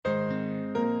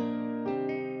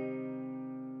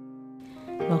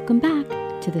Welcome back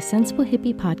to the Sensible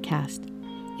Hippie Podcast.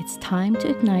 It's time to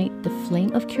ignite the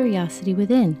flame of curiosity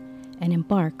within and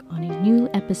embark on a new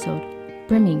episode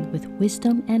brimming with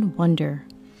wisdom and wonder.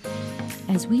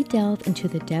 As we delve into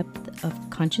the depth of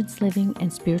conscious living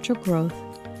and spiritual growth,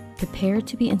 prepare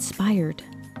to be inspired,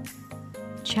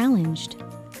 challenged,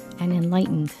 and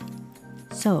enlightened.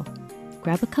 So,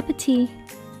 grab a cup of tea,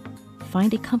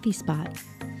 find a comfy spot,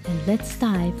 and let's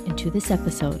dive into this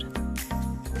episode.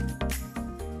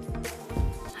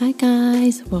 Hi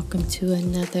guys, welcome to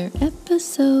another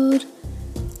episode.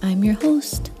 I'm your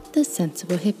host, the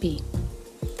Sensible Hippie.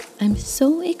 I'm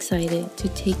so excited to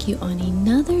take you on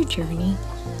another journey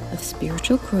of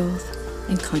spiritual growth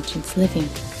and conscious living.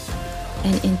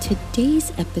 And in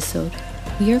today's episode,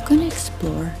 we are going to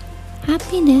explore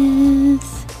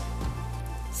happiness.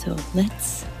 So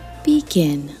let's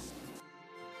begin.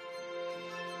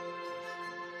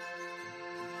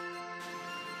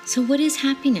 So what is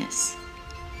happiness?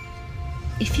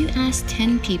 If you ask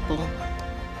 10 people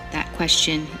that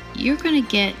question, you're going to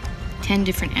get 10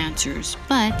 different answers,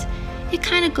 but it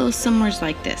kind of goes somewhere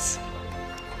like this.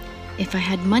 If I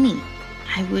had money,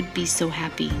 I would be so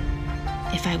happy.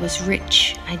 If I was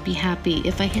rich, I'd be happy.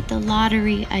 If I hit the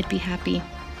lottery, I'd be happy.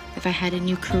 If I had a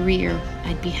new career,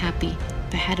 I'd be happy.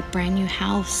 If I had a brand new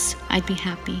house, I'd be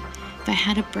happy. If I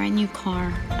had a brand new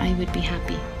car, I would be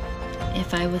happy.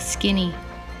 If I was skinny,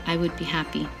 I would be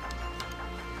happy.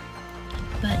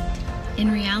 But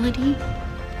in reality,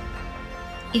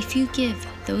 if you give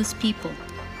those people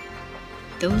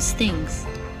those things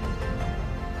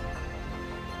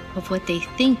of what they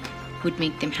think would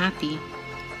make them happy,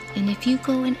 and if you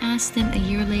go and ask them a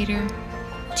year later,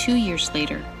 2 years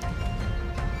later,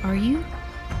 are you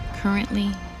currently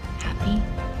happy?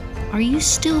 Are you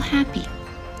still happy?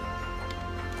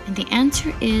 And the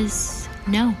answer is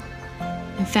no.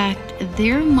 In fact,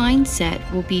 their mindset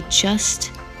will be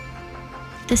just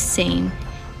the same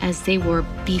as they were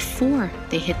before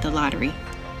they hit the lottery,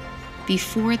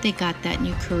 before they got that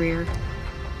new career,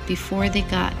 before they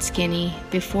got skinny,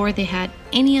 before they had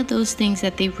any of those things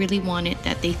that they really wanted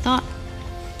that they thought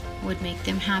would make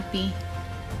them happy.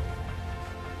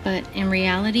 But in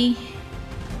reality,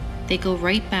 they go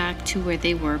right back to where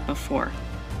they were before.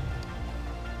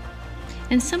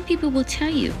 And some people will tell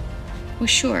you, well,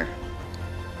 sure,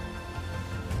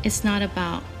 it's not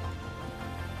about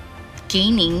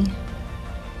gaining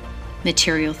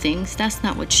material things. That's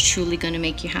not what's truly going to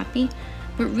make you happy.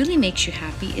 What really makes you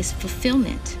happy is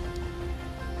fulfillment,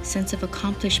 sense of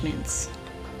accomplishments,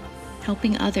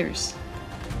 helping others,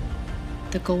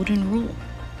 the golden rule,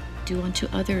 do unto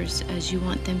others as you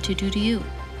want them to do to you.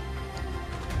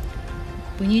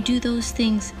 When you do those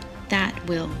things, that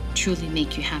will truly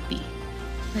make you happy.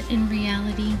 But in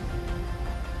reality,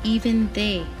 even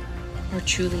they are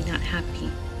truly not happy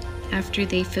after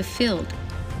they fulfilled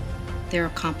their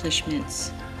accomplishments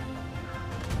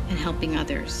and helping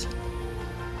others.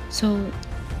 So,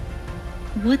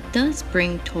 what does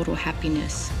bring total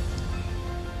happiness?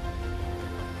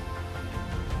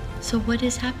 So, what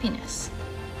is happiness?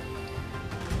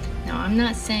 Now, I'm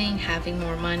not saying having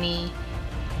more money,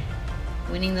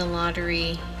 winning the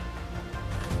lottery,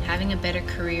 having a better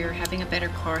career, having a better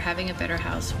car, having a better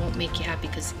house won't make you happy,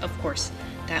 because of course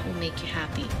that will make you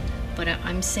happy. But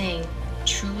I'm saying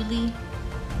truly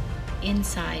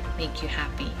inside make you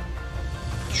happy.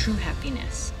 True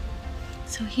happiness.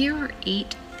 So here are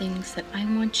 8 things that I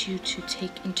want you to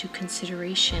take into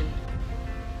consideration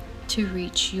to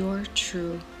reach your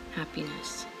true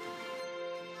happiness.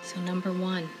 So number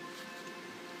 1,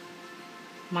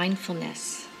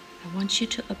 mindfulness. I want you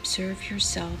to observe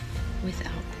yourself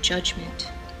without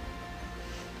judgment.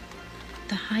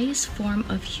 The highest form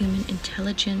of human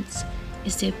intelligence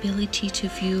is the ability to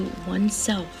view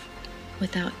oneself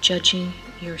without judging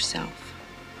yourself.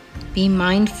 Be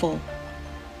mindful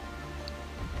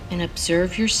and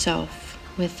observe yourself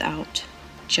without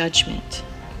judgment.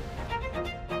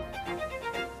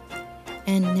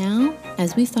 And now,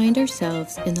 as we find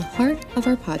ourselves in the heart of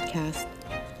our podcast,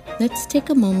 let's take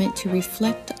a moment to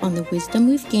reflect on the wisdom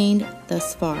we've gained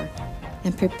thus far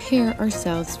and prepare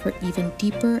ourselves for even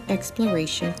deeper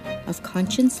exploration of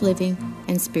conscious living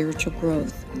and spiritual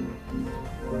growth.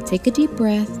 Take a deep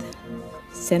breath,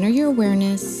 center your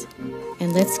awareness,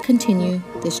 and let's continue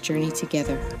this journey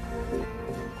together.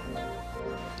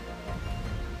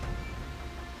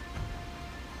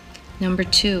 Number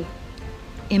 2,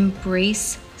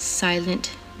 embrace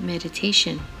silent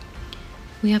meditation.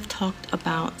 We have talked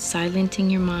about silencing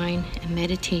your mind and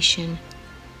meditation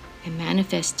and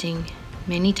manifesting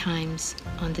many times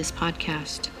on this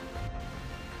podcast.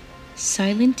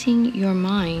 Silencing your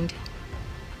mind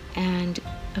and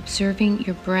observing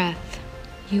your breath,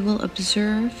 you will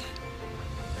observe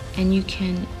and you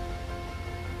can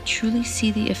truly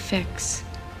see the effects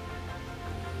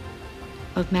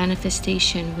of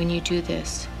manifestation when you do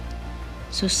this.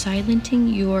 So silencing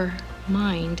your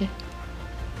mind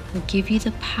will give you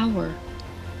the power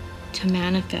to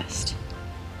manifest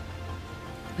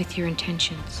with your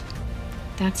intentions.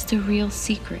 That's the real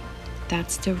secret.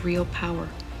 That's the real power.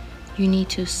 You need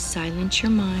to silence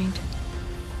your mind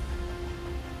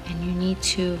and you need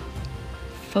to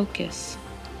focus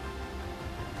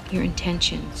your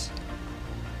intentions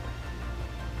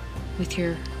with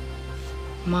your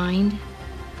mind,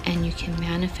 and you can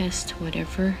manifest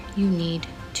whatever you need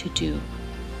to do.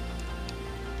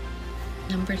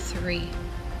 Number 3,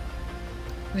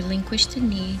 relinquish the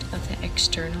need of the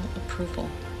external approval.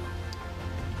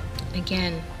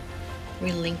 Again,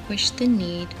 relinquish the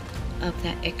need of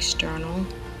that external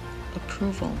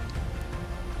approval.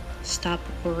 Stop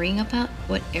worrying about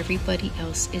what everybody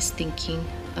else is thinking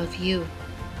of you.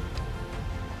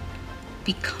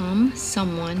 Become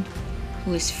someone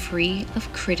who is free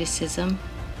of criticism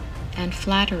and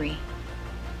flattery.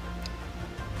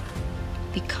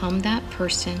 Become that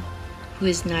person who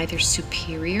is neither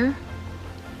superior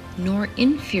nor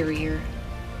inferior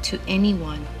to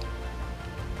anyone.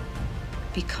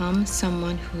 Become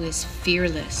someone who is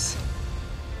fearless.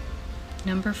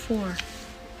 Number 4,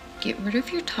 get rid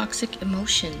of your toxic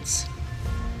emotions.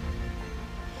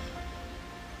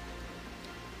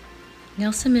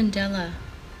 Nelson Mandela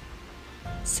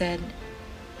said,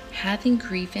 having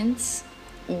grievance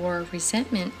or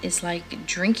resentment is like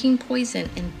drinking poison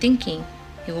and thinking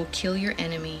it will kill your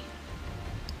enemy.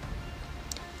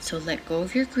 So let go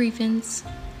of your grievance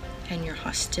and your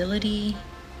hostility,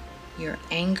 your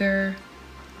anger,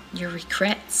 your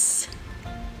regrets,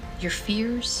 your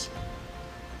fears,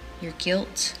 your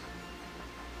guilt.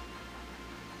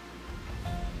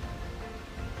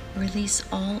 Release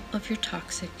all of your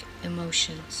toxic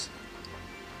emotions.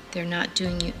 They're not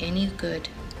doing you any good.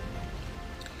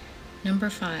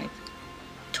 Number 5,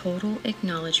 total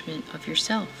acknowledgement of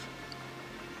yourself.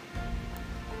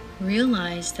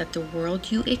 Realize that the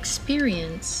world you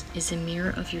experience is a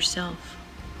mirror of yourself.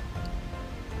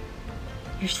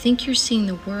 You think you're seeing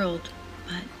the world,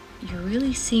 but you're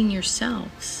really seeing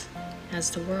yourselves as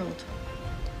the world.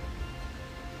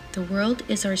 The world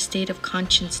is our state of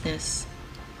consciousness.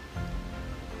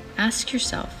 Ask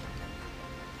yourself,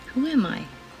 who am I?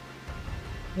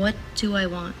 What do I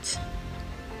want?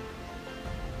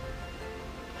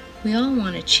 We all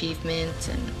want achievement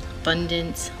and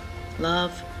abundance,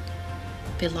 love,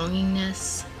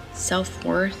 belongingness,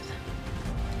 self-worth.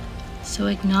 So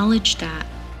acknowledge that.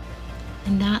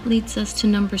 And that leads us to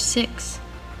number 6.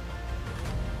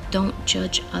 Don't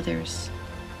judge others.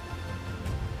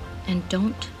 And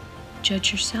don't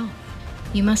judge yourself.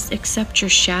 You must accept your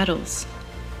shadows.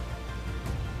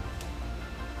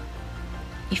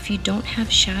 If you don't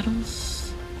have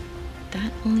shadows,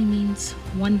 that only means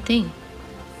one thing: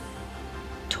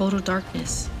 total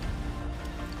darkness.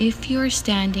 If you are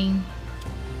standing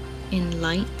in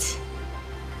light,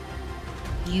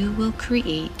 you will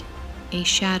create a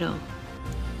shadow.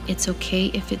 It's okay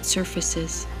if it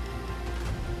surfaces.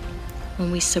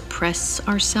 When we suppress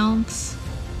ourselves,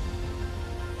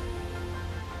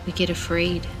 we get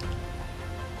afraid.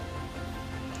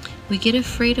 We get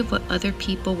afraid of what other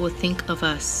people will think of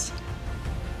us,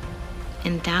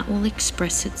 and that will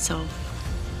express itself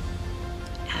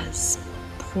as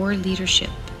poor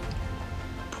leadership,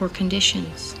 poor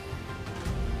conditions,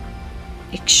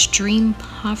 extreme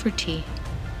poverty,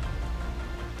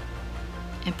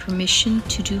 and permission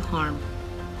to do harm.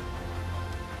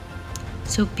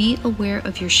 So be aware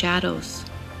of your shadows,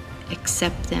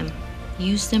 accept them,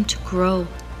 use them to grow.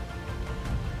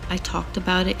 I talked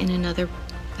about it in another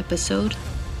episode.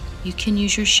 You can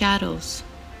use your shadows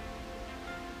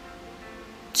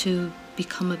to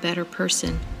become a better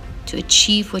person, to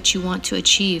achieve what you want to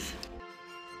achieve.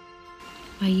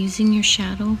 By using your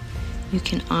shadow, you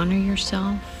can honor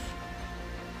yourself,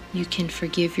 you can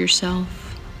forgive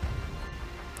yourself.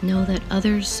 Know that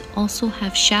others also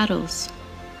have shadows.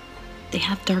 They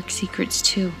have dark secrets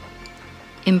too.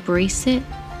 Embrace it,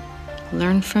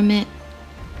 learn from it,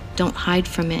 don't hide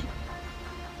from it.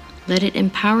 Let it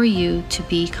empower you to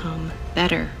become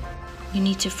better. You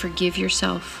need to forgive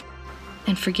yourself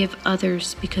and forgive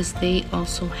others because they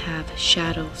also have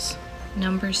shadows.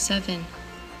 Number 7,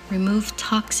 remove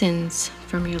toxins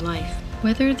from your life.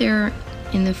 Whether they're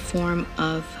in the form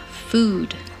of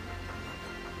food,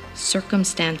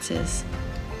 circumstances,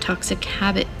 toxic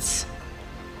habits,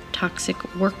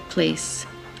 toxic workplace,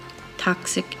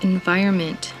 toxic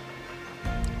environment,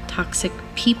 toxic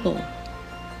people.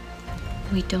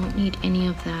 We don't need any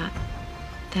of that.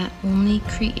 That only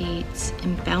creates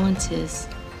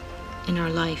imbalances in our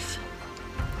life.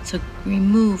 So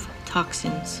remove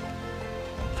toxins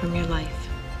from your life.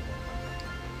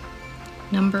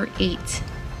 Number 8,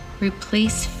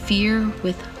 replace fear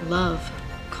with love.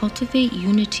 Cultivate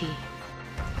unity.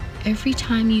 Every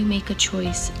time you make a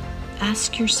choice,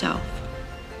 ask yourself,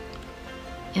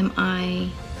 am I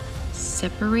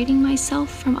separating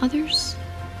myself from others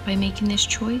by making this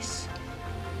choice?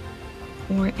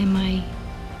 Or am I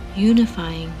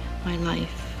unifying my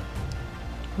life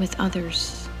with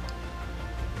others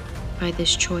by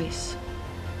this choice?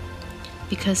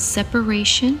 Because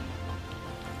separation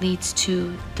leads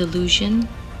to delusion,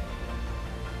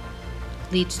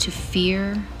 leads to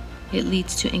fear, it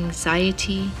leads to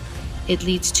anxiety, it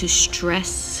leads to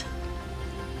stress.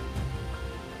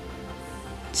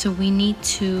 So we need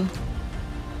to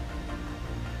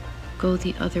go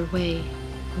the other way.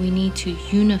 We need to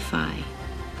unify.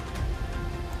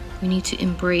 We need to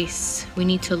embrace. We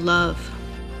need to love.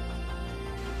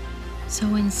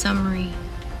 So in summary,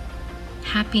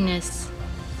 happiness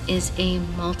is a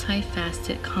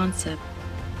multifaceted concept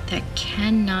that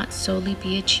cannot solely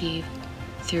be achieved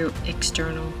through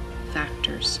external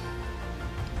factors.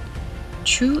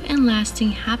 True and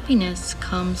lasting happiness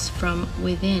comes from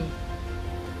within,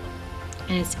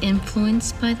 and it's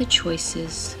influenced by the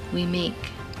choices we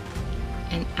make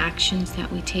and actions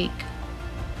that we take.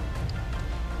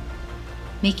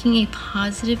 Making a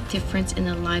positive difference in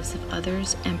the lives of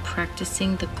others and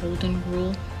practicing the golden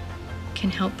rule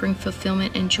can help bring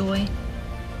fulfillment and joy,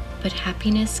 but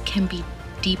happiness can be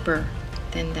deeper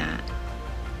than that.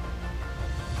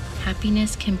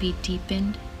 Happiness can be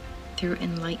deepened through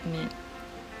enlightenment,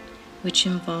 which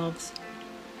involves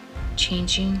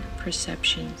changing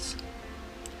perceptions,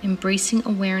 embracing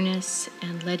awareness,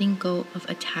 and letting go of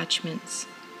attachments.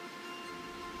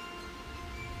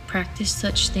 Practice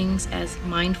such things as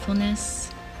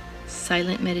mindfulness,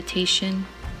 silent meditation,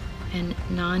 and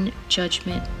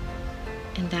non-judgment,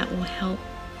 and that will help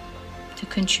to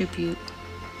contribute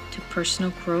to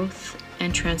personal growth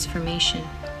and transformation.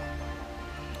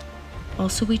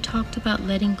 Also, we talked about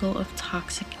letting go of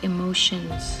toxic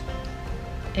emotions,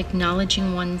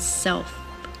 acknowledging oneself,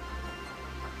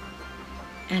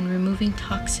 and removing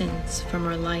toxins from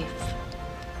our life.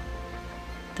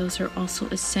 Those are also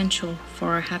essential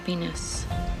for our happiness.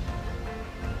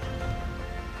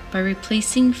 By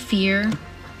replacing fear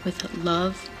with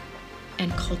love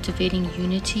and cultivating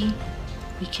unity,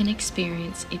 we can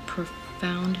experience a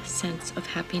profound sense of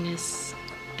happiness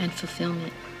and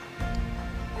fulfillment.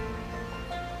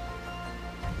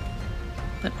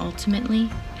 But ultimately,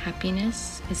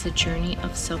 happiness is a journey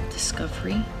of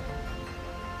self-discovery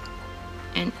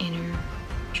and inner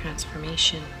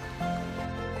transformation.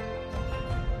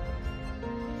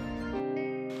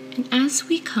 And as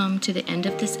we come to the end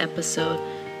of this episode,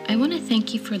 I want to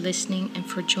thank you for listening and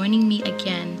for joining me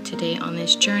again today on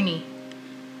this journey.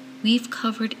 We've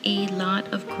covered a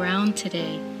lot of ground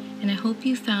today, and I hope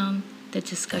you found the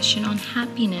discussion on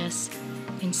happiness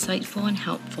insightful and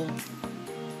helpful.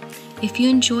 If you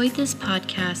enjoyed this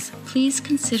podcast, please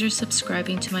consider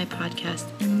subscribing to my podcast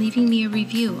and leaving me a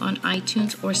review on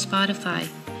iTunes or Spotify.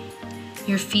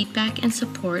 Your feedback and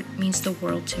support means the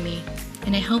world to me,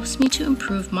 and it helps me to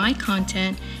improve my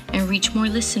content and reach more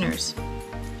listeners.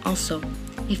 Also,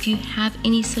 if you have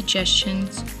any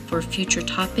suggestions for future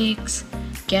topics,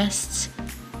 guests,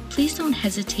 please don't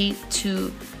hesitate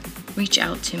to reach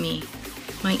out to me.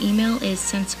 My email is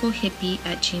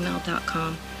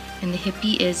sensiblehippie@gmail.com, and the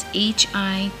hippie is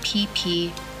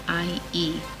HIPPIE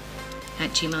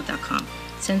 @gmail.com.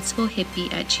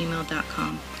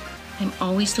 sensiblehippie@gmail.com. I'm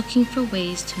always looking for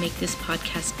ways to make this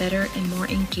podcast better and more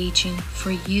engaging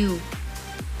for you.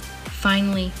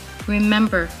 Finally,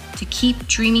 remember to keep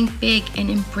dreaming big and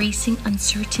embracing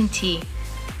uncertainty.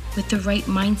 With the right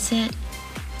mindset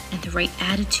and the right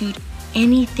attitude,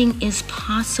 anything is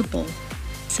possible.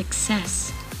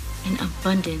 Success and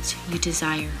abundance you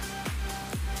desire.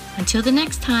 Until the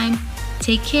next time,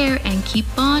 take care and keep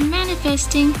on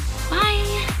manifesting. Bye.